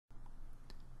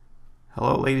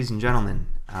Hello, ladies and gentlemen.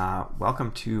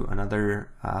 Welcome to another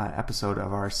episode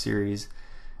of our series,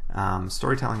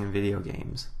 Storytelling in Video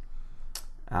Games.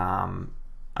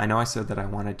 I know I said that I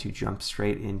wanted to jump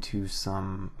straight into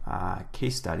some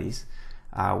case studies,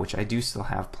 which I do still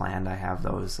have planned. I have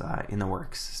those in the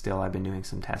works still. I've been doing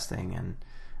some testing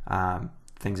and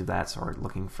things of that sort,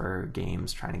 looking for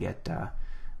games, trying to get,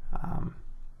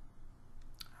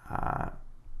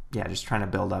 just trying to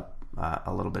build up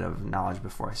a little bit of knowledge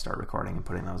before I start recording and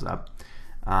putting those up.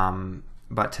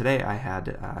 But today I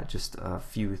had just a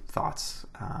few thoughts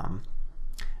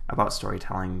about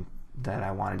storytelling that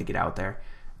I wanted to get out there.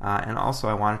 And also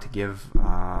I wanted to give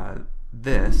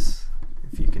this,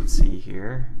 if you can see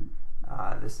here,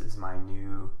 this is my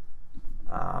new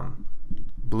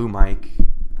Blue mic,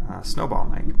 Snowball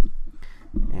mic.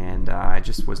 And I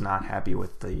just was not happy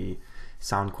with the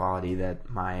sound quality that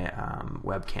my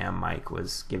webcam mic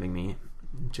was giving me.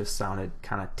 It just sounded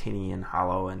kind of tinny and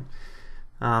hollow, and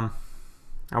I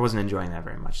wasn't enjoying that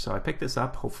very much. So I picked this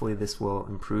up. Hopefully this will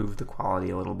improve the quality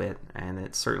a little bit, and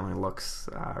it certainly looks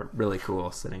really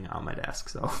cool sitting on my desk,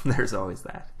 so there's always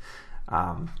that.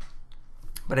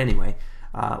 But anyway,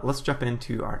 let's jump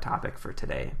into our topic for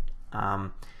today.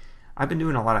 I've been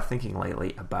doing a lot of thinking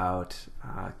lately about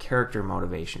character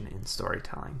motivation in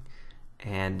storytelling,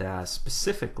 and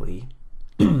specifically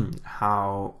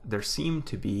how there seem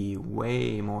to be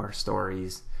way more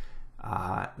stories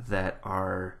that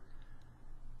are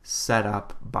set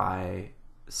up by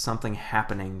something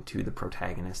happening to the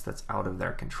protagonist that's out of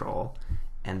their control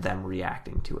and them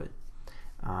reacting to it.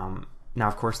 Now,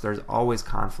 of course, there's always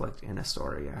conflict in a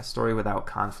story. A story without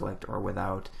conflict or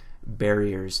without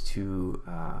barriers to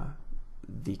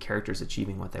the characters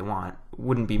achieving what they want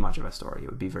wouldn't be much of a story. It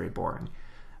would be very boring.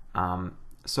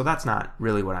 So that's not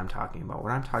really what I'm talking about.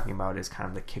 What I'm talking about is kind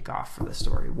of the kickoff for the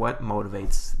story. What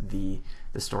motivates the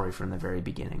story from the very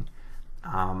beginning?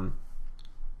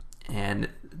 And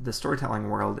the storytelling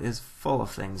world is full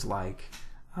of things like,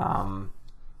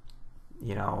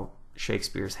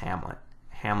 Shakespeare's Hamlet.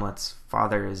 Hamlet's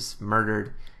father is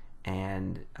murdered,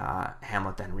 and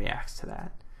Hamlet then reacts to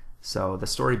that. So the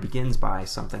story begins by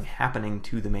something happening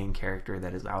to the main character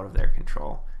that is out of their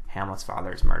control. Hamlet's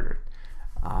father is murdered.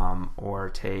 Or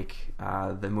take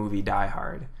the movie Die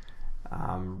Hard.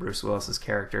 Bruce Willis's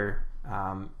character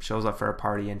shows up for a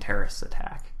party and terrorists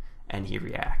attack, and he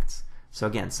reacts. So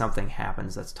again, something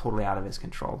happens that's totally out of his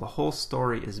control. The whole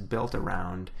story is built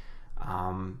around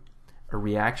a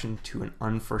reaction to an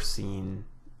unforeseen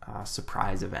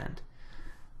surprise event.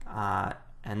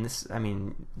 And this,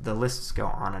 the lists go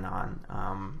on and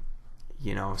on.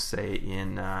 Say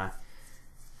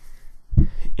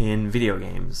in video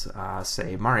games,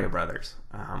 say Mario Brothers,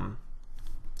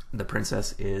 the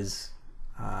princess is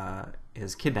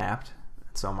kidnapped,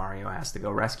 so Mario has to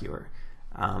go rescue her.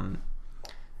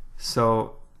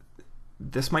 So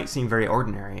this might seem very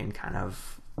ordinary and kind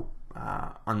of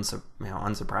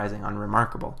unsurprising,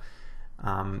 unremarkable.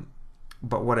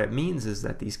 But what it means is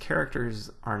that these characters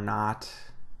are not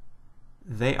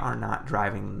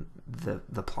driving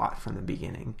the plot from the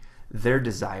beginning. Their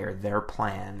desire, their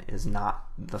plan is not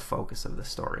the focus of the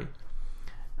story.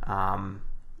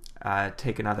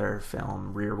 Take another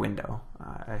film, Rear Window,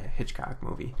 a Hitchcock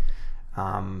movie.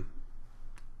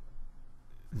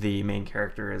 The main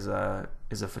character is a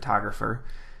photographer,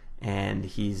 and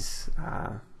he's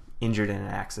injured in an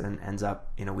accident, ends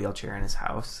up in a wheelchair in his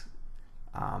house,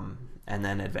 and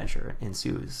then adventure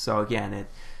ensues. So again, it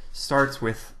starts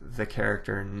with the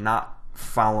character not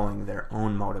following their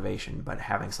own motivation, but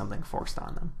having something forced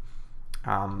on them.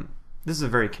 This is a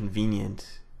very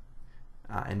convenient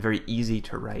and very easy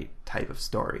to write type of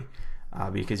story,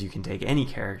 because you can take any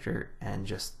character and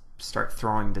just start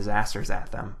throwing disasters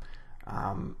at them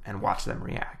and watch them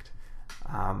react.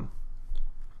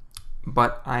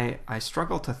 But I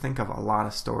struggle to think of a lot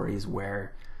of stories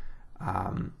where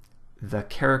the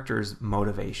character's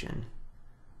motivation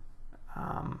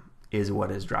is what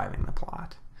is driving the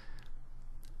plot.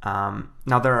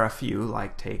 Now there are a few,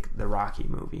 like take the Rocky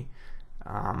movie.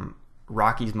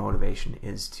 Rocky's motivation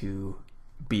is to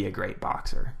be a great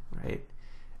boxer, right?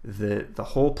 The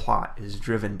whole plot is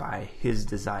driven by his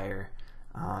desire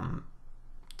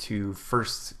to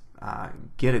first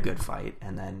get a good fight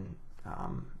and then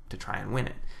to try and win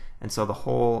it. And so the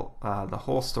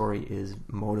whole story is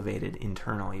motivated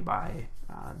internally by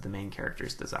the main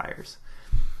character's desires.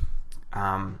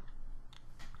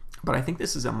 But I think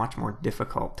this is a much more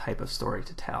difficult type of story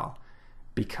to tell,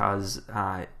 because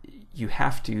you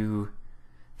have to,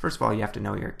 first of all, you have to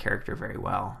know your character very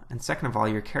well, and second of all,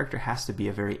 your character has to be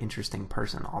a very interesting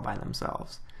person all by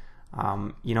themselves.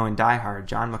 In Die Hard,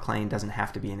 John McClane doesn't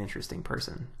have to be an interesting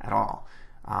person at all.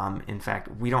 In fact,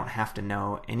 we don't have to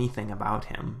know anything about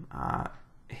him.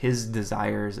 His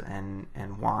desires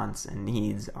and wants and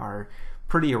needs are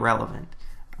pretty irrelevant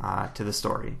to the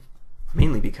story,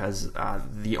 mainly because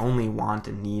the only want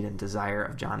and need and desire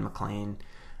of John McClane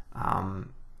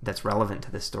that's relevant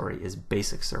to this story is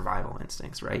basic survival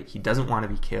instincts, right? He doesn't want to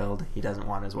be killed. He doesn't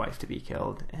want his wife to be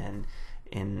killed. And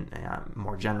in a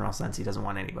more general sense, he doesn't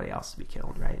want anybody else to be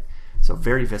killed, right? So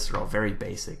very visceral, very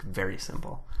basic, very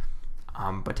simple.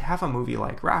 But to have a movie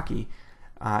like Rocky,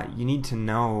 you need to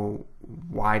know,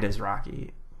 why does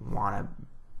Rocky want to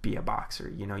be a boxer?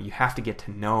 You have to get to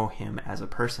know him as a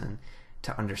person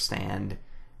to understand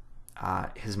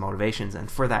his motivations,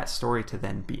 and for that story to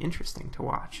then be interesting to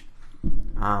watch.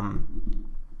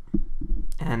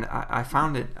 And I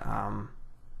found it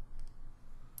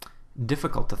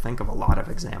difficult to think of a lot of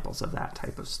examples of that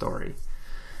type of story.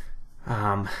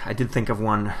 I did think of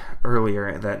one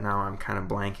earlier that now I'm kind of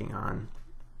blanking on.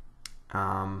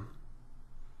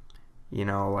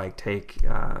 Like take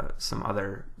some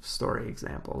other story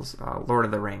examples. Lord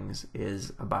of the Rings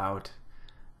is about,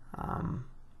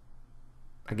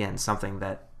 again, something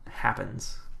that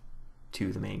happens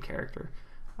to the main character.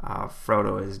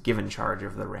 Frodo is given charge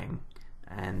of the ring,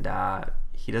 and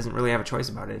he doesn't really have a choice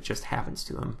about it. It just happens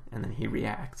to him, and then he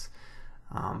reacts.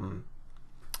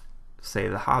 Say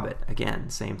The Hobbit, again,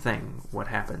 same thing. What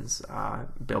happens?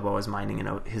 Bilbo is minding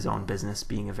his own business,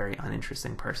 being a very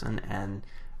uninteresting person, and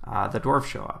the dwarves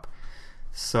show up.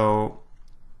 So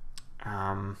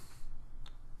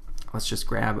let's just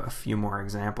grab a few more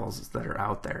examples that are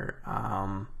out there.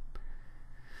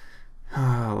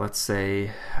 Let's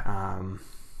say,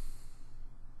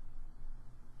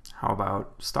 how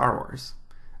about Star Wars?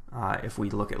 If we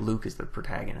look at Luke as the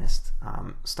protagonist,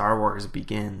 Star Wars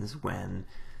begins when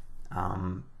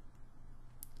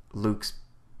Luke's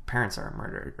parents are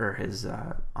murdered, or his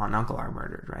aunt and uncle are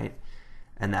murdered, right?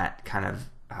 And that kind of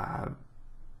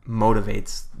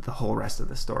motivates the whole rest of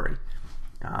the story.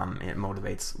 It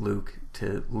motivates Luke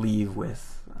to leave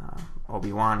with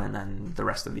Obi-Wan, and then the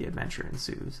rest of the adventure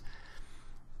ensues.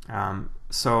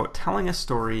 So telling a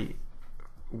story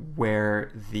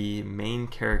where the main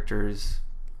character's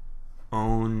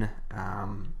own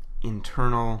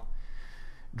internal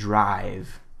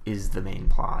drive is the main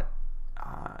plot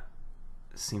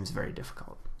seems very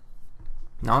difficult.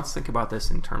 Now let's think about this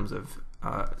in terms of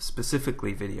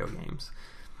specifically video games.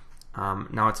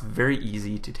 Now it's very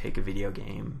easy to take a video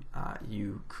game,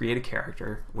 you create a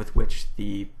character with which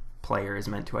the player is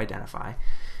meant to identify,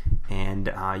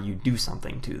 and you do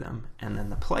something to them, and then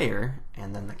the player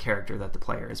and then the character that the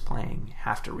player is playing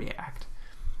have to react.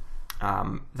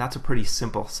 That's a pretty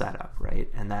simple setup, right?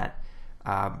 And that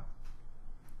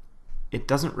it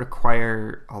doesn't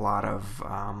require a lot of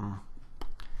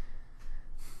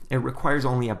it requires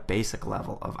only a basic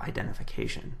level of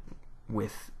identification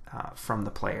with from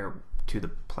the player to the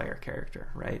player character,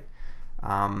 right?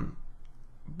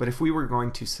 But if we were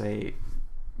going to, say,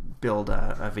 build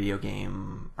a video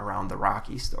game around the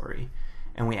Rocky story,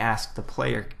 and we ask the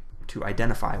player to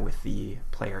identify with the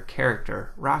player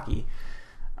character Rocky,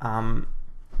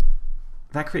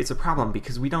 that creates a problem,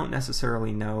 because we don't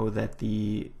necessarily know that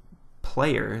the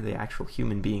player, the actual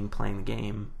human being playing the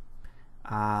game,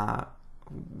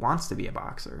 wants to be a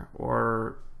boxer,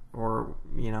 or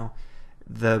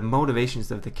the motivations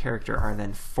of the character are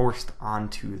then forced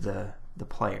onto the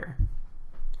player.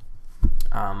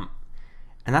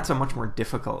 And that's a much more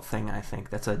difficult thing, I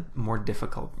think. That's a more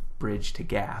difficult bridge to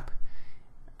gap,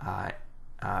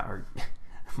 or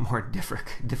more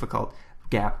difficult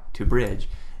gap to bridge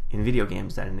in video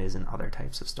games than it is in other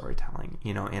types of storytelling.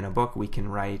 In a book, we can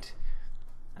write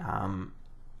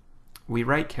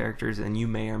characters, and you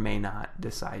may or may not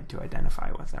decide to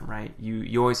identify with them, right?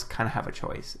 You always kind of have a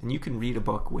choice, and you can read a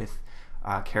book with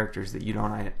characters that you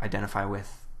don't identify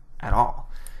with at all,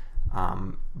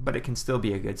 but it can still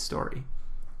be a good story.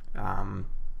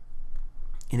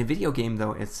 In a video game,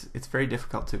 though, it's very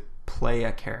difficult to play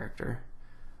a character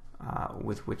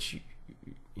with which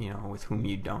with whom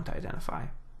you don't identify.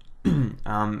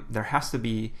 There has to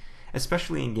be,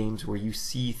 especially in games where you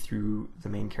see through the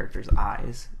main character's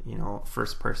eyes,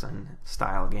 first-person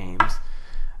style games,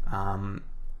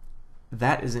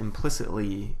 that is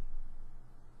implicitly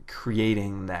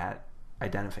creating that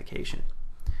identification.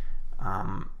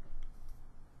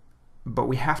 But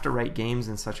we have to write games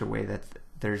in such a way that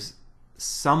there's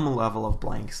some level of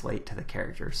blank slate to the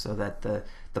character, so that the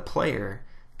player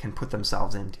can put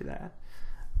themselves into that.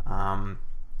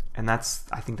 And I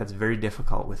think that's very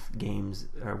difficult with games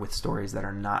or with stories that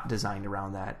are not designed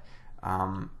around that.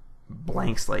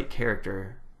 blank slate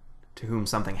character to whom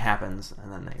something happens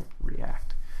and then they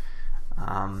react.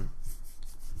 And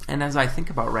as I think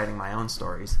about writing my own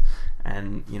stories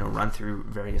and run through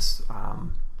various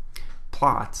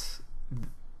plots,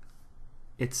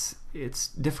 it's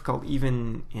difficult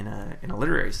even in a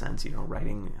literary sense,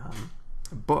 writing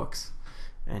books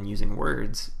and using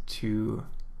words to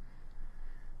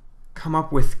come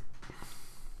up with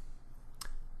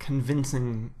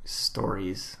convincing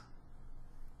stories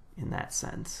in that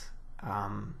sense.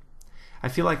 I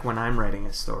feel like when I'm writing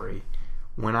a story,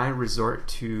 when I resort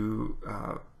to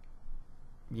a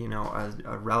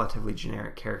relatively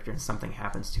generic character and something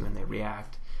happens to and they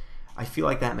react, I feel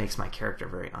like that makes my character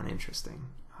very uninteresting.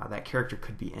 That character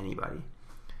could be anybody.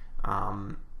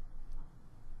 And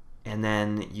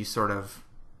then you sort of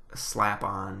slap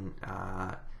on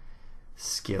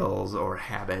skills or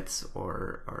habits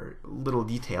or little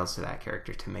details to that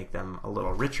character to make them a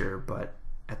little richer, but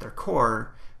at their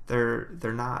core, they're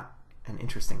not an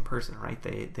interesting person, right?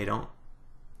 They're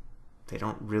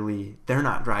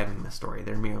not driving the story.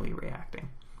 They're merely reacting.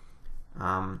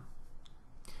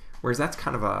 Whereas that's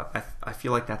kind of I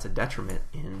feel like that's a detriment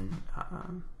in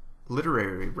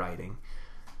literary writing.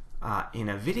 In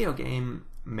a video game,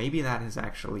 maybe that is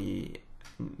actually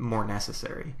more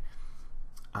necessary.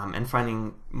 And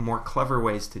finding more clever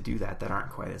ways to do that aren't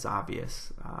quite as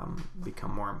obvious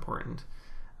become more important.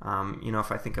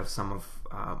 If I think of some of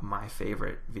my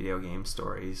favorite video game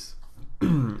stories,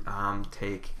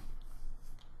 take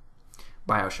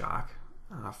BioShock,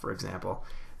 for example.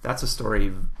 That's a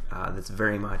story that's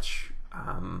very much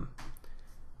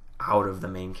out of the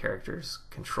main character's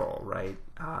control, right?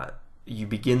 You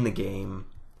begin the game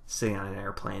sitting on an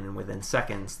airplane, and within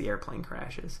seconds, the airplane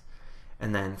crashes.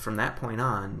 And then from that point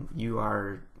on, you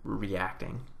are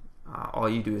reacting. All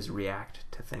you do is react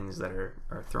to things that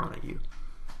are thrown at you.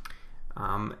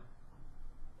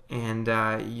 And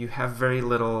you have very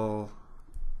little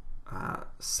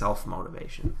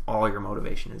self-motivation. All your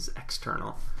motivation is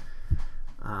external.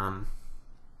 And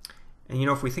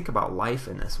if we think about life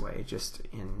in this way, just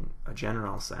in a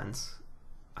general sense,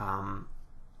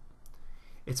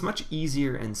 it's much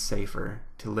easier and safer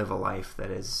to live a life that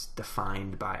is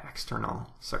defined by external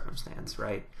circumstance,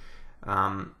 right?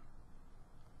 And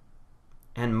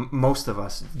most of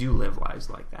us do live lives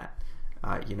like that.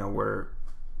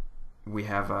 We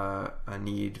have a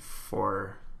need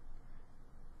for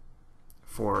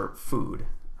food,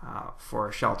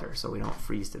 for shelter, so we don't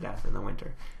freeze to death in the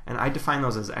winter. And I define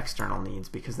those as external needs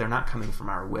because they're not coming from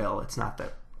our will. It's not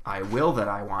that I will that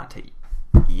I want to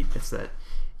eat. It's that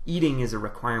eating is a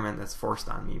requirement that's forced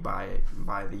on me by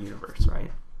the universe,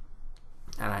 right?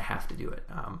 And I have to do it.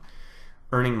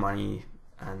 Earning money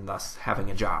and thus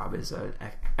having a job is an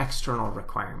external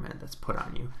requirement that's put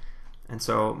on you. And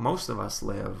so most of us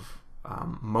live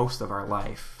most of our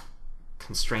life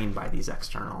constrained by these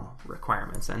external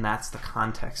requirements, and that's the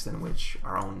context in which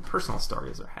our own personal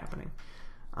stories are happening.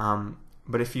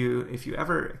 But if you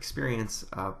ever experience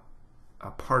a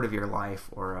part of your life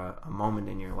or a moment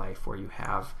in your life where you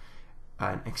have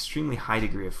an extremely high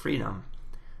degree of freedom,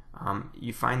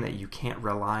 you find that you can't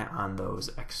rely on those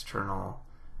external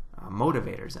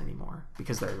motivators anymore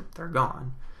because they're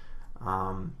gone.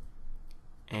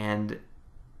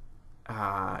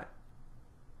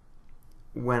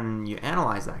 When you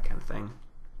analyze that kind of thing,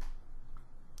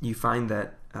 you find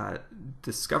that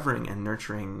discovering and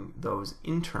nurturing those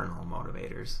internal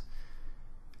motivators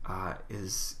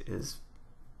is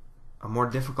a more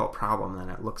difficult problem than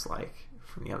it looks like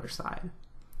from the other side.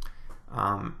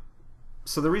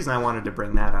 So the reason I wanted to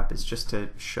bring that up is just to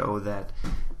show that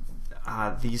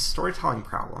these storytelling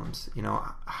problems,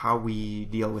 how we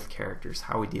deal with characters,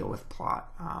 how we deal with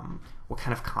plot, what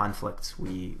kind of conflicts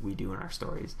we do in our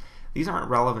stories, these aren't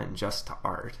relevant just to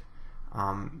art.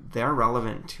 They're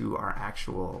relevant to our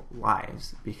actual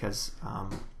lives because,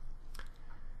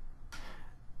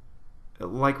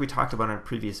 like we talked about in a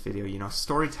previous video,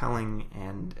 storytelling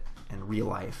and real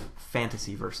life,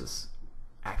 fantasy versus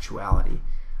actuality,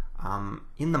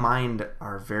 in the mind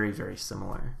are very, very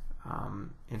similar.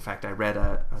 In fact, I read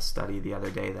a study the other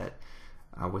day that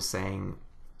was saying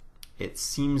it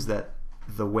seems that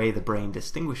the way the brain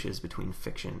distinguishes between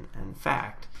fiction and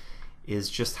fact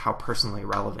is just how personally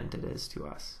relevant it is to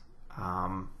us.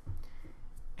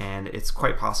 And it's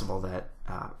quite possible that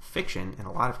fiction, in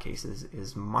a lot of cases,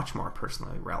 is much more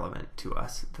personally relevant to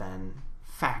us than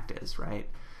fact is, right?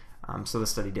 So the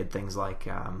study did things like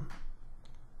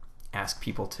ask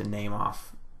people to name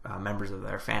off members of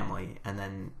their family and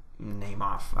then name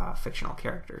off fictional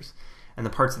characters. And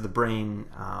the parts of the brain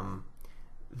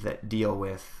that deal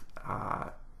with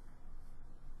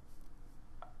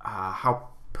how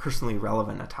personally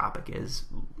relevant a topic is.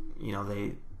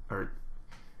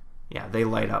 They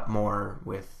light up more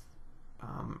with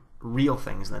real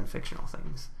things than fictional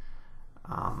things.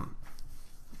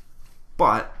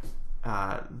 But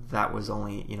that was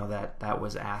only, that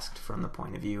was asked from the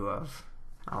point of view of,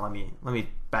 let me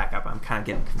back up. I'm kind of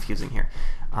getting confusing here.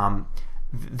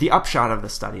 The upshot of the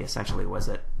study essentially was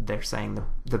that they're saying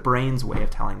the brain's way of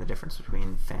telling the difference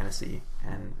between fantasy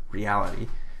and reality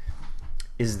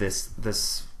is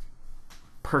this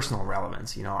personal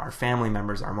relevance. Our family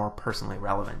members are more personally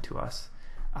relevant to us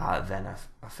than a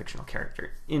fictional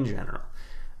character in general.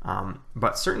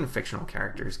 But certain fictional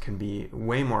characters can be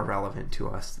way more relevant to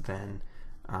us than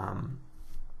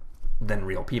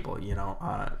real people.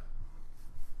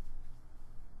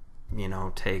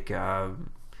 Take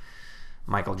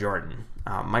Michael Jordan.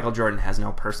 Michael Jordan has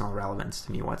no personal relevance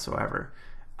to me whatsoever.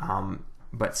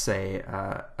 But say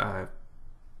a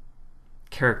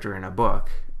character in a book,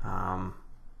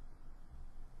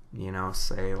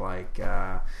 say like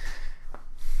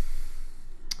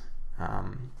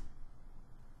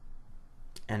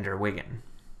Ender Wiggin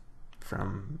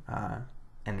from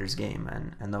Ender's Game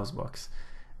and those books.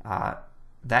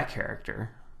 That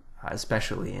character,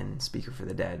 especially in Speaker for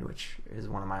the Dead, which is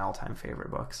one of my all-time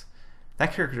favorite books,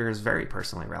 that character is very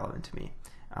personally relevant to me.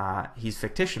 He's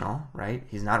fictional, right?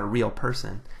 He's not a real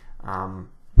person, but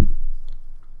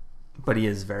he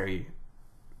is very,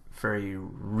 very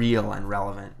real and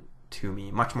relevant to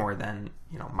me, much more than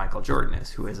Michael Jordan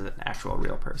is, who is an actual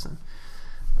real person.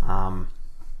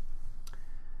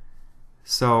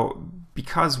 So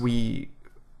because we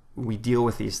deal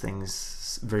with these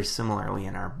things very similarly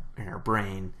in our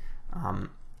brain,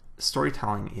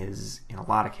 storytelling is in a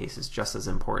lot of cases just as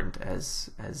important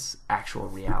as actual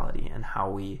reality and how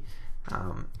we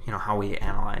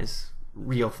analyze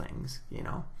real things,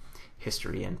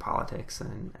 history and politics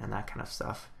and that kind of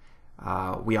stuff.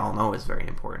 We all know is very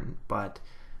important, but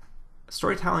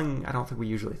storytelling, I don't think we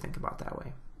usually think about that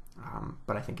way.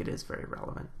 But I think it is very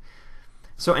relevant.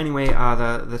 So anyway,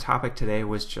 the topic today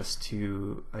was just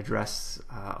to address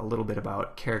a little bit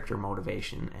about character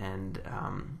motivation and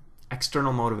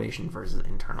external motivation versus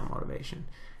internal motivation.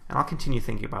 And I'll continue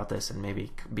thinking about this and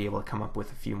maybe be able to come up with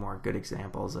a few more good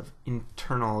examples of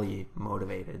internally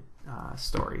motivated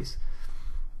stories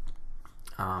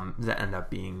that end up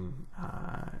being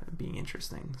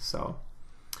interesting. So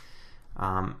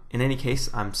in any case,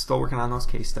 I'm still working on those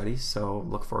case studies, so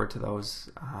look forward to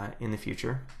those in the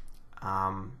future.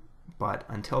 But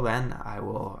until then, I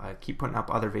will keep putting up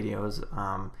other videos.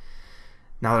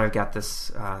 Now that I've got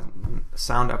this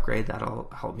sound upgrade,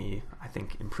 that'll help me, I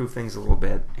think, improve things a little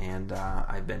bit. And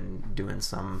I've been doing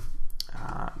some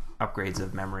upgrades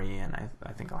of memory, and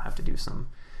I think I'll have to do some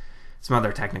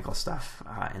other technical stuff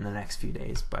in the next few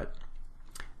days. But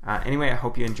anyway, I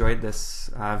hope you enjoyed this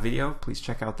video. Please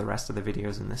check out the rest of the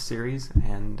videos in this series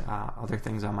and other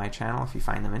things on my channel if you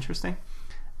find them interesting.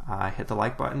 Hit the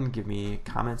like button, give me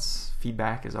comments,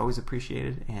 feedback is always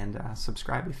appreciated, and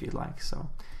subscribe if you'd like. So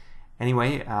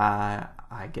anyway,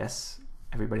 I guess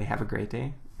everybody have a great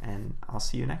day, and I'll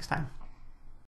see you next time.